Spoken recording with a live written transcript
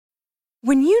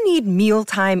When you need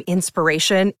mealtime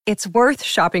inspiration, it's worth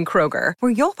shopping Kroger,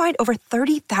 where you'll find over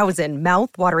 30,000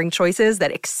 mouth-watering choices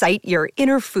that excite your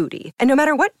inner foodie. And no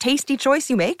matter what tasty choice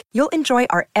you make, you'll enjoy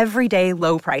our everyday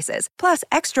low prices, plus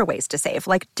extra ways to save,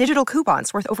 like digital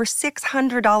coupons worth over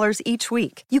 $600 each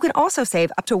week. You can also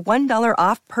save up to $1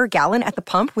 off per gallon at the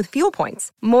pump with fuel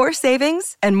points. More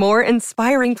savings and more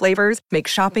inspiring flavors make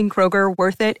shopping Kroger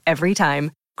worth it every time.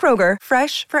 Kroger,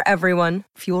 fresh for everyone.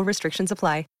 Fuel restrictions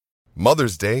apply.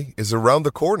 Mother's Day is around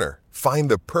the corner.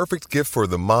 Find the perfect gift for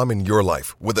the mom in your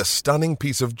life with a stunning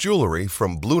piece of jewelry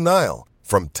from Blue Nile.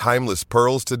 From timeless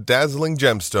pearls to dazzling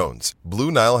gemstones,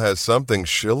 Blue Nile has something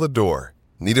she'll adore.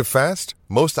 Need it fast?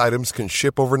 Most items can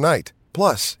ship overnight.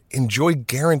 Plus, enjoy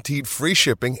guaranteed free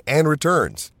shipping and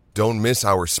returns. Don't miss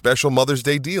our special Mother's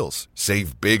Day deals.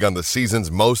 Save big on the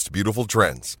season's most beautiful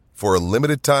trends. For a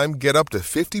limited time, get up to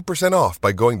 50% off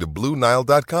by going to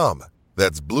BlueNile.com.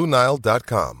 That's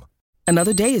BlueNile.com.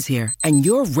 Another day is here, and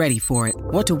you're ready for it.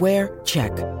 What to wear?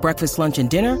 Check. Breakfast, lunch, and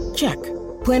dinner? Check.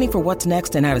 Planning for what's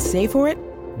next and how to save for it?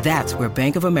 That's where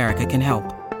Bank of America can help.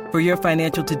 For your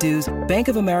financial to-dos, Bank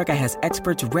of America has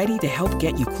experts ready to help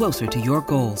get you closer to your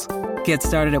goals. Get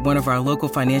started at one of our local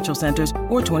financial centers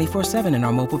or 24/7 in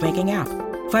our mobile banking app.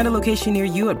 Find a location near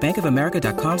you at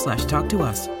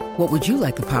bankofamerica.com/talktous. What would you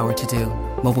like the power to do?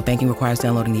 Mobile banking requires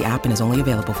downloading the app and is only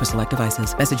available for select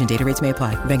devices. Message and data rates may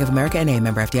apply. Bank of America N.A.,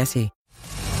 member FDIC.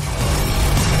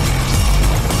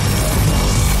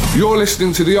 You're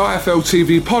listening to the IFL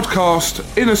TV podcast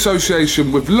in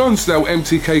association with Lonsdale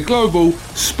MTK Global,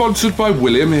 sponsored by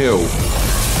William Hill.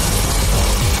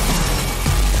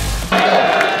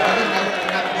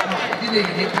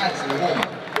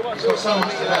 He's got so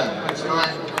much to learn. And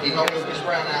tonight he got Lucas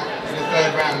Browne out in the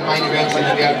third round, main event in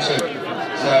the O2.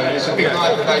 So it's a big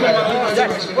night for David.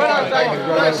 David Rhino, Derek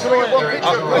Jones,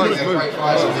 they're great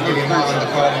fighters. They're giving him out in the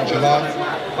card in July.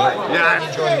 But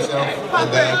enjoy himself and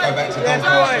go back to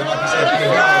Doncaster. Like I said, he's been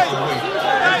here for a week.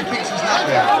 If he picks his nut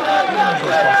there,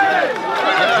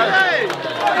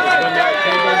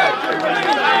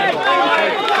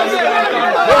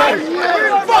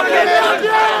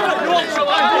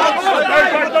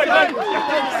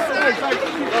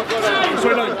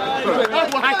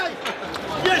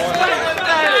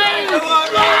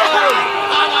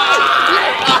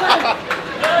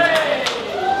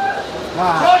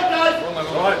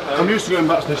 I'm used to going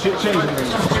back to the shit change.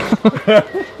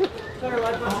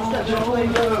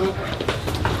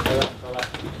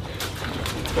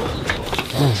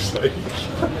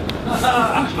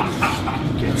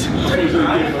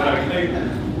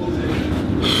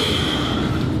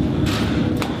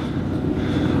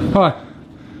 Hi.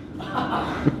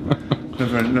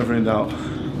 Never in doubt.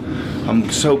 I'm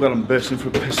so glad I'm bursting for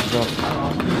a piss as well.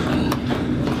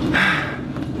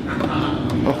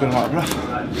 Walking out of breath.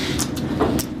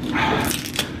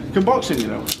 You can boxing, you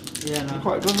know. Yeah, no. You're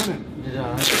quite good, isn't it? Did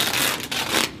alright.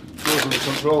 Goes under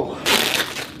control.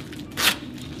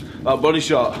 That body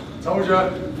shot. Told you.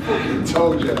 Fucking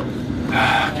told you.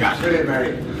 God. Brilliant,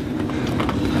 mate.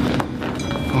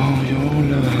 Oh, your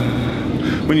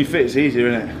love. When you're fit, it's easier,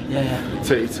 isn't it? Yeah.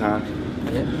 Take your time.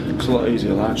 Yeah. It's a lot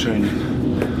easier, like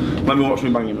training. Let me watch me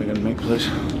bang him again, mate, please.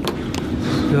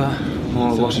 You are.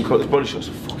 Oh, watch you cut this body shot's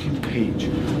a fucking peach.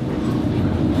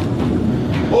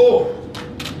 Oh!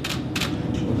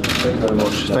 Thank you very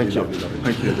much. Thank you.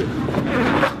 Thank you.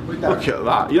 Look at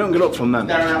that. You don't get up from them.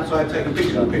 Darren outside taking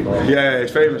pictures of people. Yeah,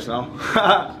 it's famous now.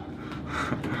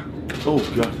 Oh,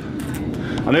 God.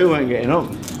 I knew we weren't getting up.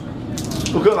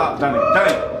 Look at that, Danny.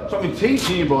 Danny, that's what I'm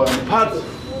teaching you, boy, on the pads.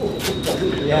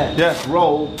 Yeah. Yeah,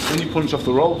 roll, then you punch off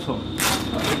the roll, son.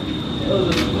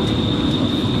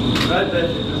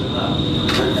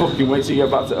 Fucking wait till you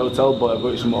get back to the hotel, boy. I've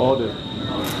got you some order.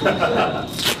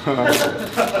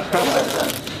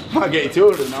 Might get you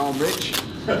 200 now, I'm rich.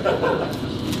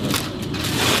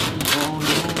 Oh,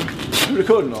 no. You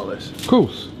recording all this? Of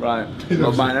course. Right.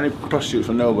 Not buying any prostitute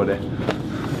for nobody.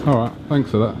 Alright, thanks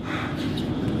for that.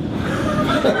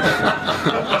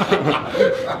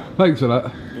 Thanks for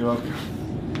that. You're welcome.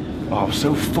 Oh, I'm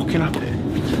so fucking happy.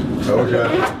 Told you.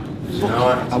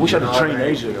 I wish I'd have trained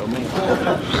ages ago, mate.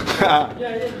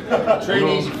 Train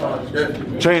easy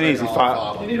fight. Train easy fight.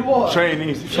 You need a what? Train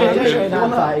easy Train fight.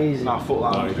 that easy. Nah, fuck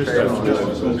that. Thank you very much.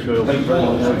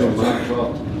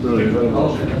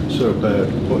 Brilliant. So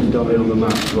putting Donny on the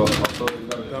map.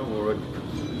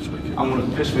 I'm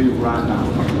gonna piss for you right now.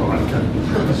 Alright, okay.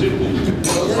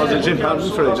 Well, the gym pants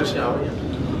for ages.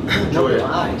 Enjoy it.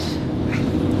 Nice.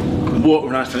 Walk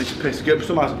nice, I need to piss. Get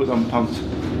some ice, put on pants.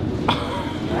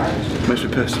 Makes me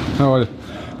piss. How are you?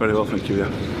 Very well, thank you, yeah.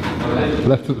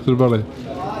 Left to the body.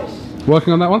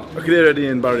 Working on that one? I could hear Eddie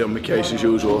and Barry on my case as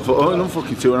usual. I thought, oh, I'm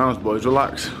fucking 2 rounds, boys,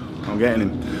 relax. I'm getting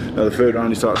him. The third round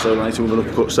he starts so nice with an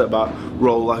uppercut, step back,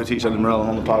 roll like I teach Eddie Morell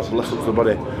on the pass, left up to the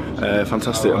body.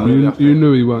 Fantastic. I'm really happy. You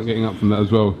knew he weren't getting up from that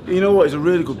as well. You know what? He's a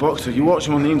really good boxer. You watch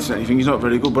him on the internet, you think he's not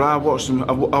very good, but I watched him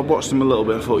a little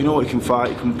bit and thought, you know what? He can fight.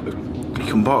 He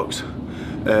can box.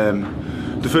 I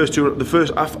imagine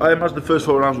the first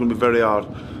 4 rounds were going to be very hard.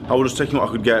 I was just taking what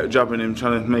I could get, jabbing him,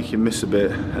 trying to make him miss a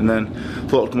bit, and then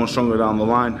thought I'd come on stronger down the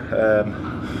line.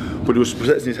 But he was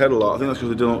protecting his head a lot. I think that's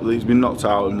because he's been knocked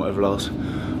out and whatever else. So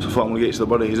I thought I'm going to get to the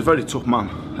body. He's a very tough man,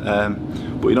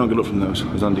 but you don't get up from those,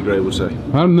 as Andy Gray would say.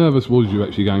 How nervous was you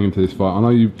actually going into this fight? I know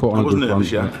you put on a good front. I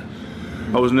wasn't nervous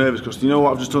yet. I was nervous because you know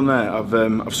what I've just done there?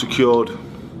 I've secured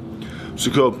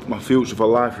my future for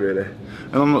life, really.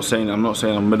 And I'm not saying I'm made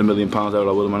 £1 million out I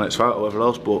will in my next fight or whatever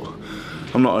else, but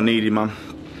I'm not a needy man.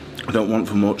 I don't want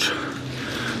for much.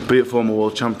 Be a former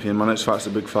world champion, my next fight's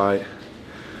a big fight.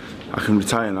 I can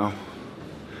retire now.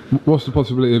 What's the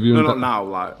possibility of you? No, not now.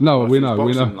 Like no, we know.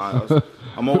 Like,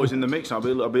 I'm always in the mix. I'll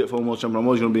be a former world champion. I'm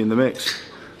always going to be in the mix.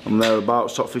 I'm there about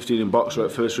top 15 in boxing,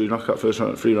 right? First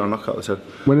 3-round knockout. They said.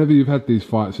 Whenever you've had these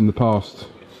fights in the past,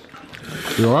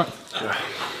 you all right? Yeah.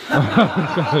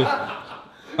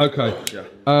 Okay.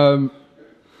 Yeah.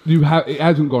 It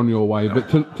hasn't gone your way, but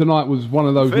tonight was one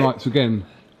of those nights again.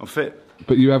 I'm fit.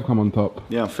 But you have come on top.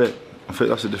 Yeah, I'm fit.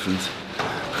 That's the difference.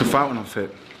 I can fight when I'm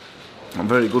fit. I'm a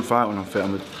very good fighter when I'm fit.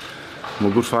 I'm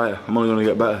a good fighter. I'm only going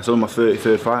to get better. It's only my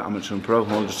 33rd fight, amateur and pro.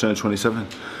 I'm only just turned 27.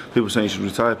 People saying you should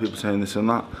retire, people saying this and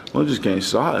that. I'm just getting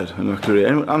started in my career.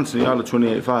 Anthony had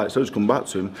 28 fights, so I just come back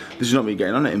to him. This is not me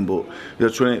getting on at him, but he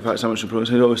had 28 fights, amateur and pro.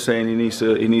 So he's always saying he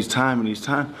needs time.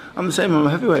 I'm the same, I'm a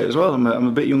heavyweight as well. I'm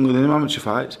a bit younger than him, amateur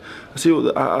fights. I see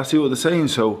what they're saying,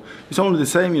 so it's only the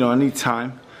same, you know, I need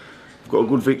time. I've got a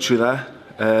good victory there.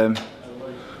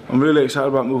 I'm really excited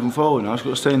about moving forward now. I've got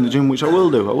to stay in the gym, which I will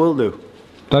do.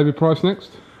 David Price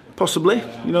next? Possibly.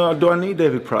 You know, do I need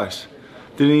David Price?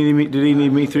 Did he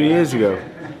need me 3 years ago?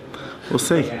 We'll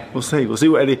see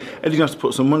what Eddie's going to have to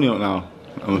put some money on now,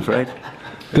 I'm afraid.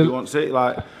 If he wants it,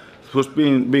 like, just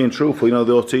being truthful, you know,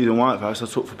 the Ortiz and White fights I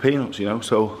took for peanuts, you know,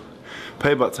 so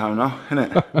payback time now,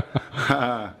 innit?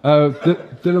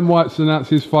 Dylan White's announced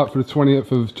his fight for the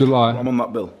 20th of July. I'm on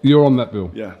that bill. You're on that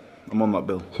bill? Yeah, I'm on that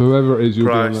bill. So whoever it is, you'll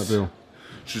be on that bill.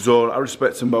 Chisora, I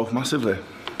respect them both massively.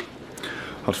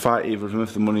 I'd fight either of them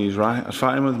if the money is right. I'd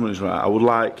fight him if the money's right. I would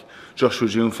like Joshua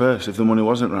June first if the money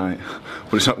wasn't right,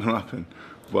 but it's not going to happen.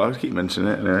 But I'll keep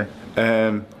mentioning it anyway.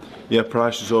 Yeah,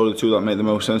 Price is all the two that make the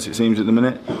most sense, it seems, at the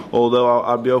minute. Although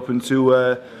I'd be open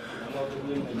to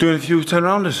doing a few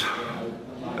 10-rounders.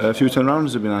 A few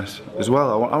 10-rounders would be nice as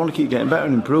well. I want to keep getting better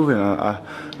and improving. I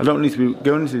don't need to be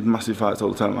going into these massive fights all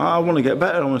the time. I want to get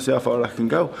better. I want to see how far I can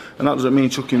go, and that doesn't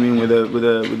mean chucking me in with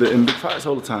in big fights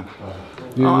all the time.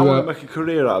 I want to make a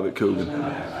career out of it, Coogan.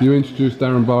 You introduced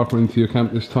Darren Barker into your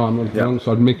camp this time,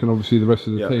 alongside Mick and obviously the rest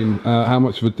of the team. How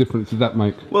much of a difference did that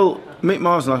make? Well, Mick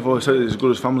Marsden, I've always said, is as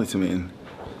good as family to me. And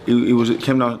he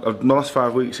came down. My last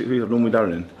 5 weeks, 6 weeks, I've done with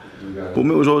Darren. But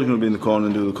Mick was always going to be in the corner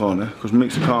and do the corner, because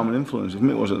Mick's a calming influence. If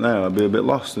Mick wasn't there, I'd be a bit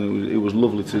lost, and it was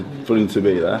lovely for him to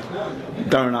be there.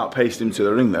 Darren outpaced him to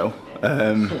the ring though.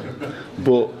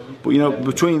 But you know,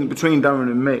 between Darren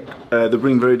and Mick, they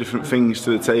bring very different things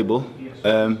to the table.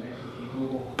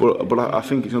 But I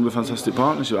think it's going to be a fantastic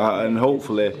partnership, and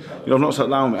hopefully, you know, I've not sat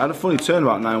down with Mick. I had a funny turn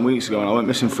about 9 weeks ago, and I went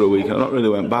missing for a week, and I not really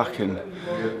went back. And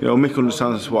you know, Mick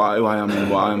understands who I am and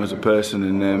what I am as a person,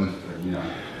 and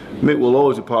Mick will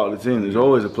always be part of the team. There's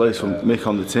always a place for Mick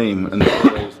on the team, and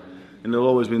he'll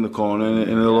always be in the corner, and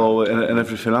he'll always and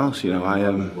everything else. You know, I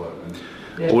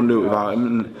wouldn't do it without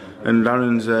him, and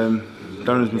Darren's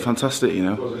been fantastic. You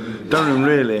know, Darren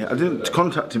really. I didn't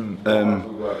contact him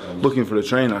looking for a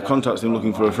trainer. I contacted him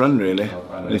looking for a friend really,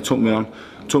 and he took me out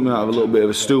of a little bit of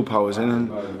a stool powers in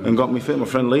and got me fit. My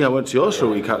friend Lee, I went to yours for a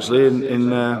week actually in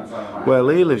where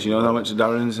Lee lives. You know, and I went to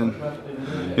Darren's, and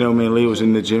you know, me and Lee was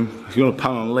in the gym. If you want to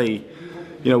pan on Lee,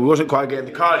 you know, we wasn't quite getting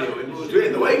the cardio in, we was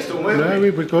doing the weights, don't we? No, we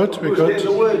were good, we were getting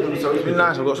the work done, so it's been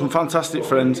nice. I've got some fantastic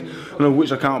friends, of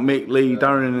which I can't make Lee,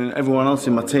 Darren and everyone else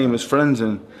in my team as friends,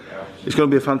 and it's going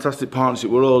to be a fantastic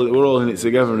partnership. We're all in it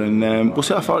together, and we'll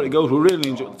see how far it goes. We're really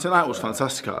enjoying. Tonight was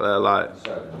fantastic out there, like,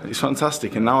 it's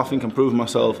fantastic, and now I think I'm proving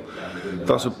myself.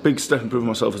 That's a big step in proving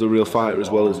myself as a real fighter as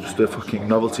well as just a fucking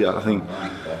novelty act. I think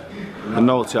the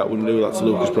novelty act wouldn't do that to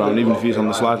Lucas Browne, even if he's on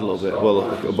the slide a little bit, well,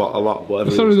 a lot, whatever.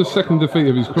 It's only the second defeat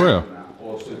of his career.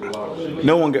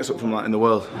 No one gets up from that in the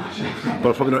world, but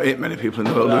I probably don't hit many people in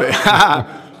the world do it.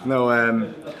 No,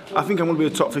 I think I'm going to be a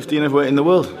top 15 heavyweight in the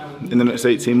world in the next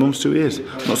 18 months, 2 years.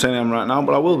 I'm not saying I am right now,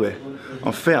 but I will be.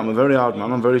 I'm fit, I'm a very hard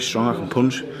man, I'm very strong, I can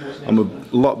punch. I'm a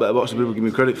lot better boxer than people give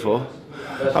me credit for.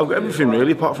 I've got everything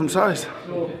really, apart from size.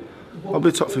 I'll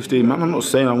be top 15 man. I'm not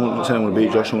saying I'm going to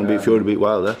beat Josh, I'm going to beat Fury, beat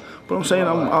Wilder. But I'm saying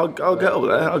I'll get up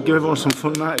there. I'll give everyone some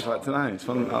fun nights like tonight. It's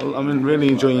fun. I'm really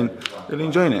enjoying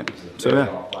it. So yeah.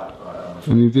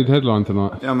 And you did headline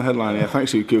tonight. Yeah, I'm a headliner. Yeah,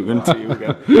 thanks you, Coogan. To you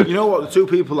again. You know what? The two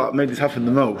people that made this happen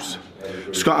the most: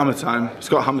 Scott Hamilton.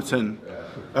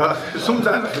 Sometimes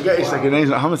I forget his second name.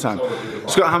 It's not Hammertime.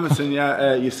 Scott Hamilton,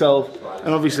 yourself,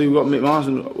 and obviously we've got Mick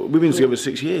Marsden. We've been together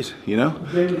 6 years, you know.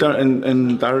 And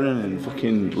Darren and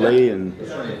fucking Lee and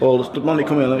all the money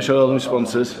coming in. Let me show all the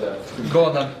sponsors. Go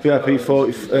on then. VIP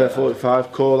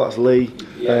 45, Core, that's Lee.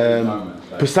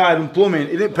 Poseidon Plumbing.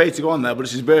 He didn't pay to go on there, but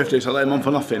it's his birthday, so I let him on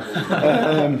for nothing.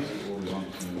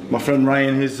 My friend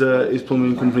Ryan, his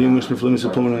plumbing company, English Smith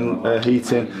Limited Plumbing and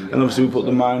Heating, and obviously we put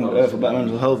the Mind for Better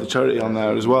Mental Health, the charity, on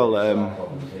there as well.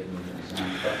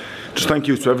 Just thank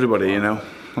you to everybody, you know.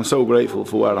 I'm so grateful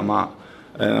for where I'm at.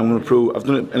 And I'm going to prove, I've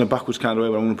done it in a backwards kind of way,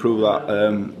 but I'm going to prove that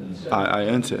I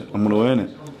earned it. I'm going to earn it.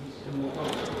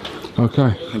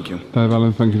 Okay. Thank you. Dave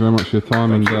Allen, thank you very much for your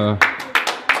time.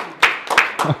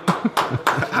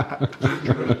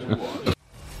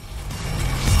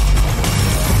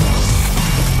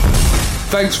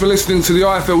 Thanks for listening to the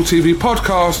IFL TV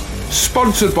podcast,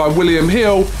 sponsored by William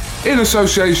Hill in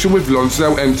association with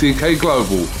Lonsdale MTK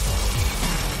Global.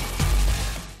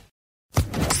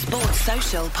 Sports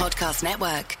Social Podcast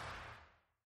Network.